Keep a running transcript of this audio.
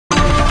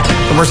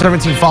Number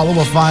 17,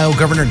 follow-up file.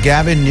 Governor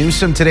Gavin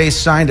Newsom today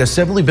signed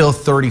Assembly Bill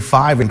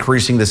 35,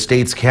 increasing the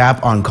state's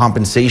cap on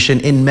compensation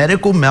in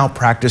medical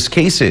malpractice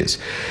cases.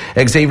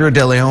 Xavier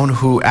De Leon,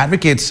 who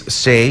advocates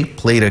say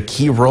played a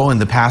key role in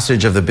the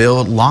passage of the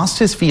bill, lost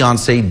his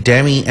fiancée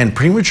Demi and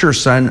premature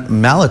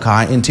son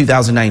Malachi in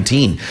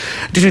 2019.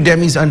 Due to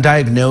Demi's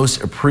undiagnosed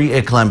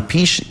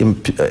preeclampsia,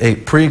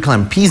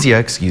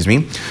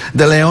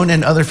 De Leon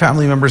and other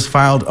family members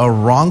filed a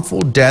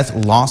wrongful death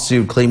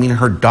lawsuit claiming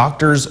her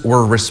doctors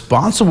were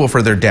responsible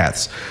for their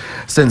deaths.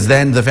 Since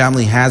then, the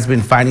family has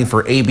been fighting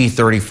for AB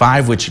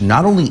 35, which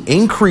not only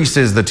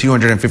increases the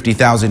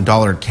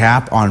 $250,000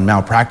 cap on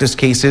malpractice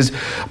cases,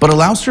 but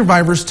allows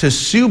survivors to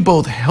sue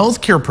both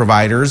healthcare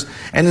providers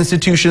and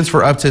institutions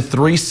for up to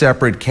 3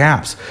 separate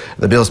caps.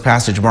 The bill's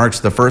passage marks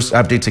the first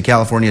update to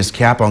California's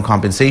cap on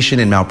compensation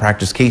in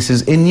malpractice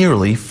cases in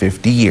nearly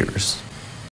 50 years.